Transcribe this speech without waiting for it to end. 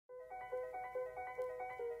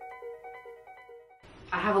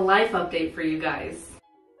I have a life update for you guys.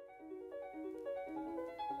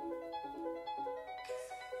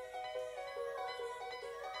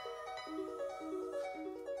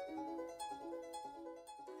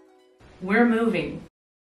 We're moving.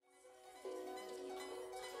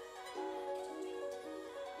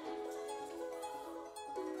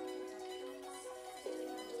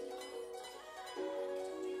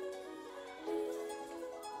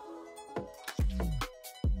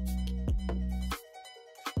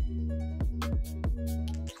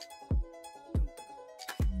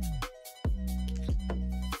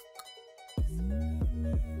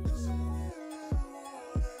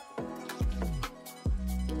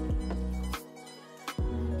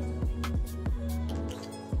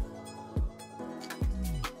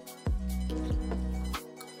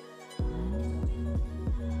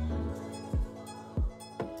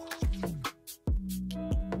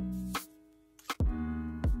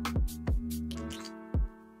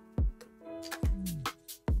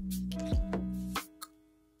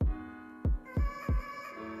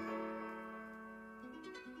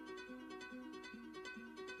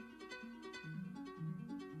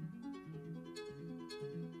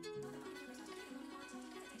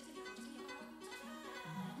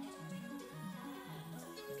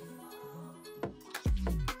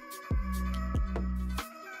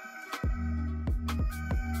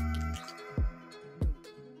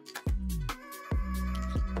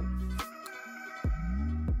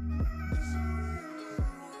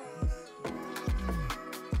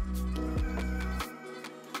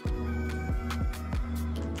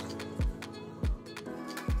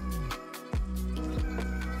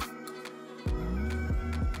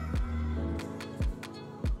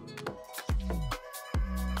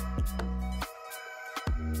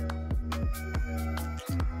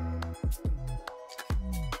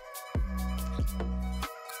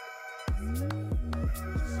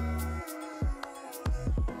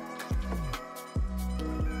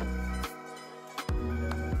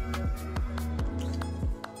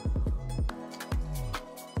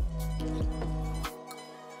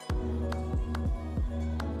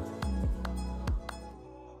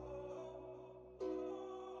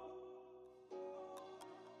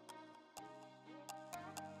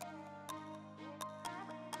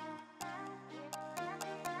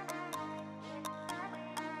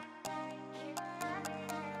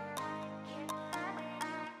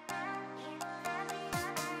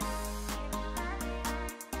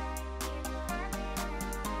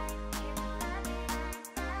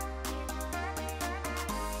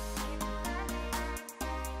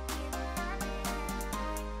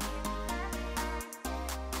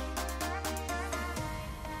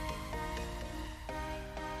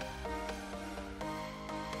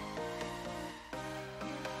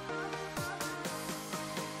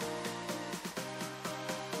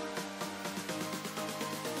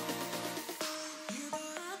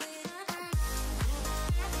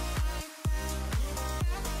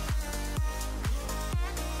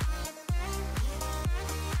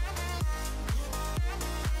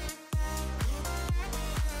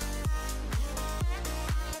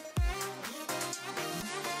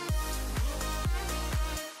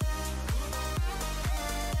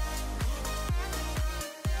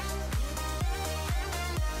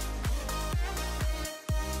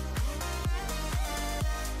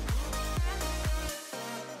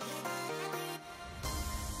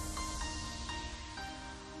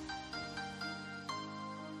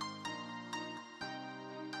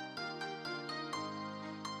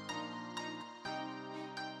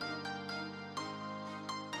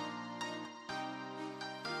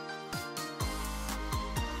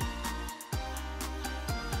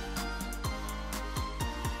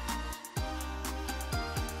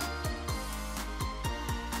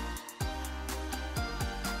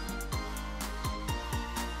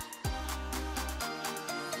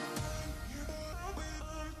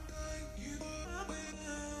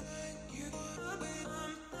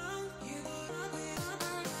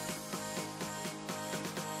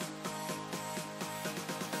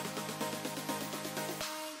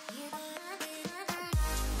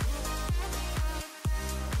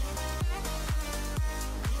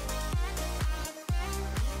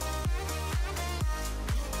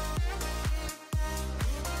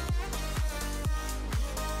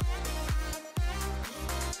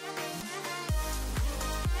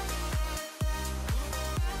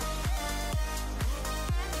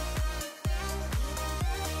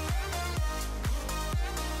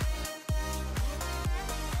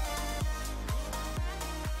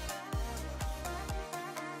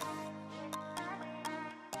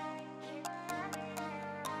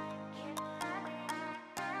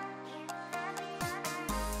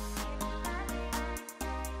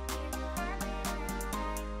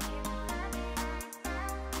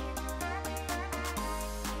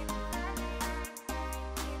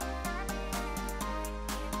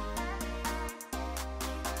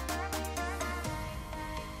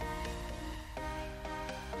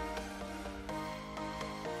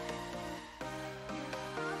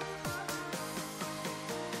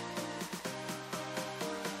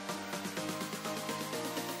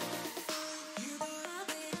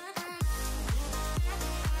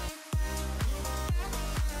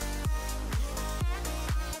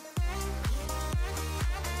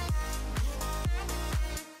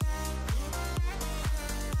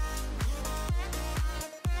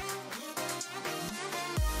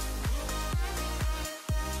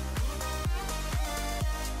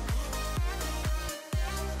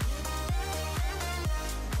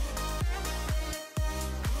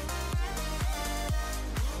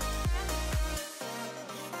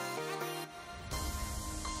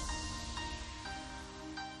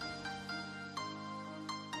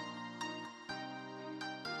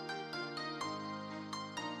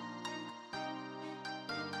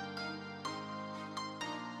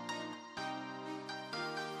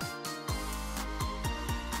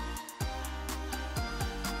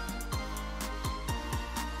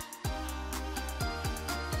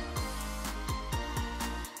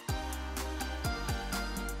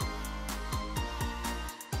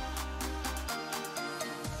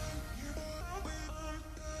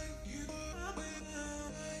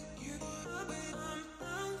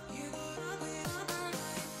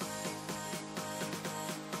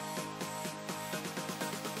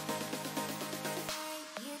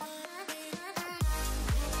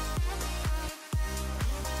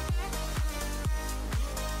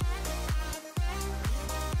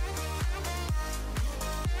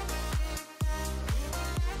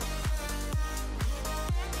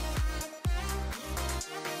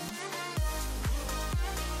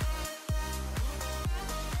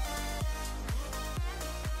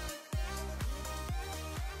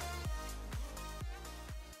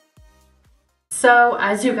 So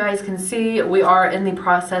as you guys can see, we are in the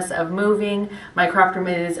process of moving. My craft room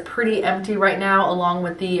is pretty empty right now along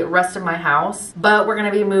with the rest of my house, but we're gonna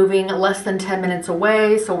be moving less than 10 minutes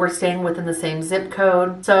away, so we're staying within the same zip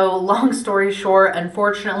code. So long story short,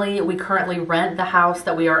 unfortunately, we currently rent the house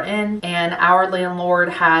that we are in, and our landlord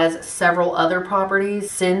has several other properties.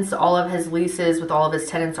 Since all of his leases with all of his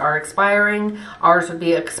tenants are expiring, ours would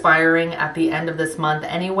be expiring at the end of this month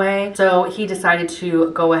anyway. So he decided to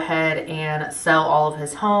go ahead and sell all of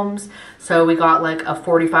his homes. So we got like a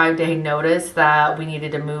 45-day notice that we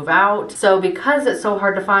needed to move out. So because it's so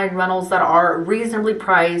hard to find rentals that are reasonably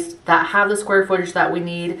priced, that have the square footage that we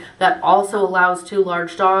need, that also allows 2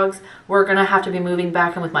 large dogs, we're gonna have to be moving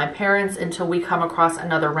back in with my parents until we come across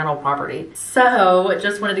another rental property. So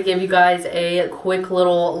just wanted to give you guys a quick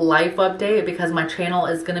little life update because my channel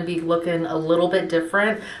is gonna be looking a little bit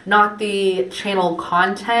different. Not the channel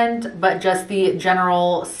content, but just the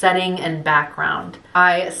general setting and background.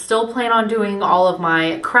 I still plan on doing all of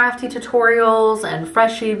my crafty tutorials and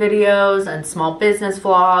freshie videos and small business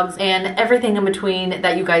vlogs and everything in between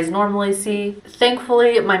that you guys normally see.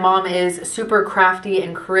 Thankfully, my mom is super crafty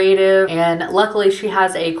and creative, and luckily she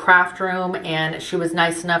has a craft room, and she was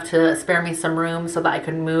nice enough to spare me some room so that I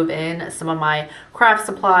could move in some of my craft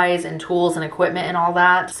supplies and tools and equipment and all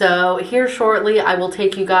that. So here shortly, I will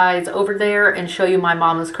take you guys over there and show you my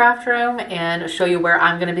mom's craft room and show you where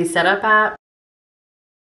I'm gonna be set up at.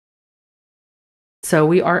 So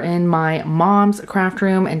we are in my mom's craft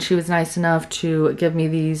room, and she was nice enough to give me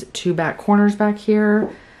these 2 back corners back here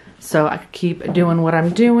so I could keep doing what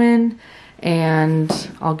I'm doing. And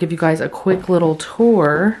I'll give you guys a quick little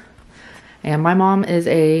tour. And my mom is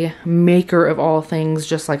a maker of all things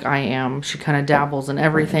just like I am. She kind of dabbles in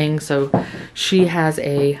everything, so she has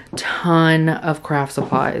a ton of craft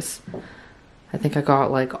supplies. I think I got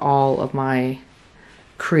like all of my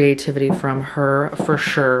creativity from her for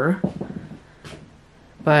sure.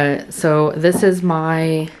 But so this is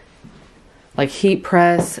my like heat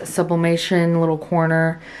press sublimation little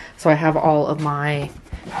corner. So I have all of my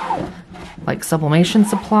like sublimation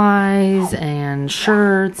supplies and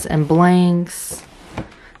shirts and blanks.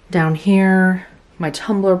 Down here, my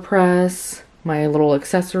tumbler press, my little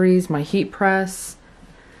accessories, my heat press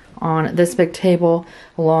on this big table,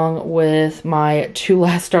 along with my 2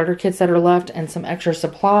 last starter kits that are left and some extra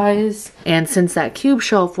supplies. And since that cube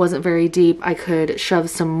shelf wasn't very deep, I could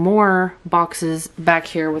shove some more boxes back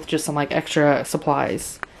here with just some like extra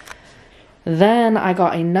supplies. Then I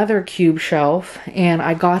got another cube shelf, and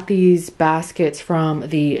I got these baskets from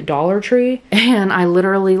the Dollar Tree, and I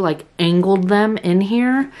literally like angled them in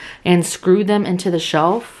here and screwed them into the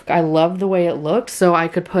shelf. I love the way it looked, so I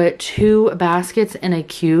could put 2 baskets in a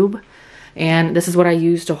cube, and this is what I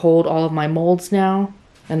use to hold all of my molds now.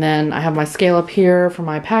 And then I have my scale up here for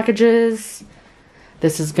my packages.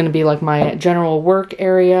 This is going to be like my general work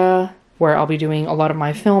area where I'll be doing a lot of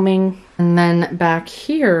my filming. And then back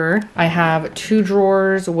here, I have 2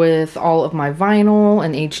 drawers with all of my vinyl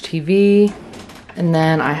and HTV. And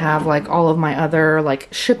then I have like all of my other like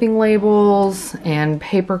shipping labels and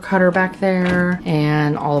paper cutter back there,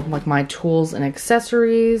 and all of like my tools and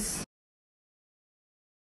accessories.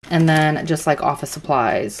 And then just like office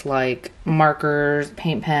supplies like markers,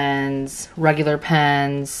 paint pens, regular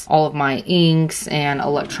pens, all of my inks and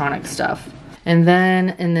electronic stuff. And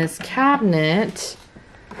then in this cabinet,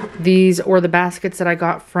 these were the baskets that I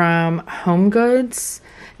got from Home Goods.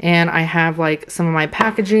 And I have like some of my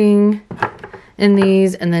packaging in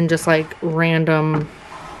these, and then just like random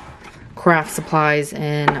craft supplies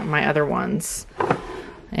in my other ones.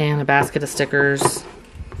 And a basket of stickers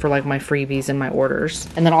for like my freebies and my orders.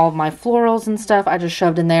 And then all of my florals and stuff I just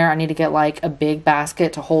shoved in there. I need to get like a big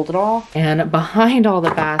basket to hold it all. And behind all the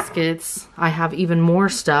baskets, I have even more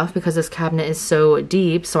stuff because this cabinet is so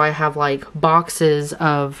deep. So I have like boxes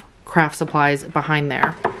of craft supplies behind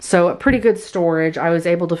there. So pretty good storage. I was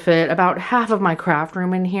able to fit about half of my craft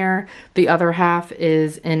room in here. The other half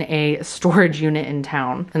is in a storage unit in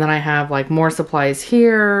town. And then I have like more supplies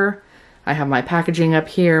here. I have my packaging up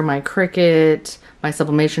here, my Cricut, my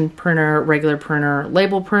sublimation printer, regular printer,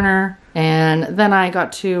 label printer. And then I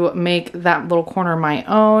got to make that little corner my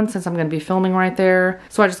own since I'm going to be filming right there.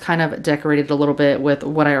 So I just kind of decorated a little bit with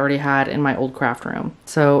what I already had in my old craft room.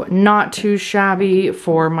 So not too shabby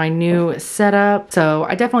for my new setup. So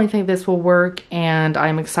I definitely think this will work, and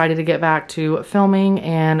I'm excited to get back to filming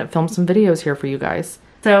and film some videos here for you guys.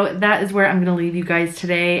 So that is where I'm gonna leave you guys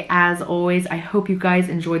today. As always, I hope you guys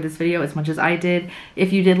enjoyed this video as much as I did.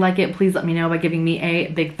 If you did like it, please let me know by giving me a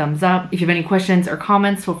big thumbs up. If you have any questions or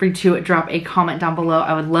comments, feel free to drop a comment down below.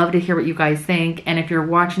 I would love to hear what you guys think. And if you're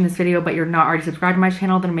watching this video but you're not already subscribed to my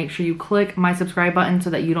channel, then make sure you click my subscribe button so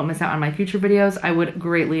that you don't miss out on my future videos. I would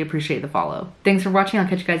greatly appreciate the follow. Thanks for watching. I'll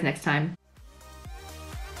catch you guys next time.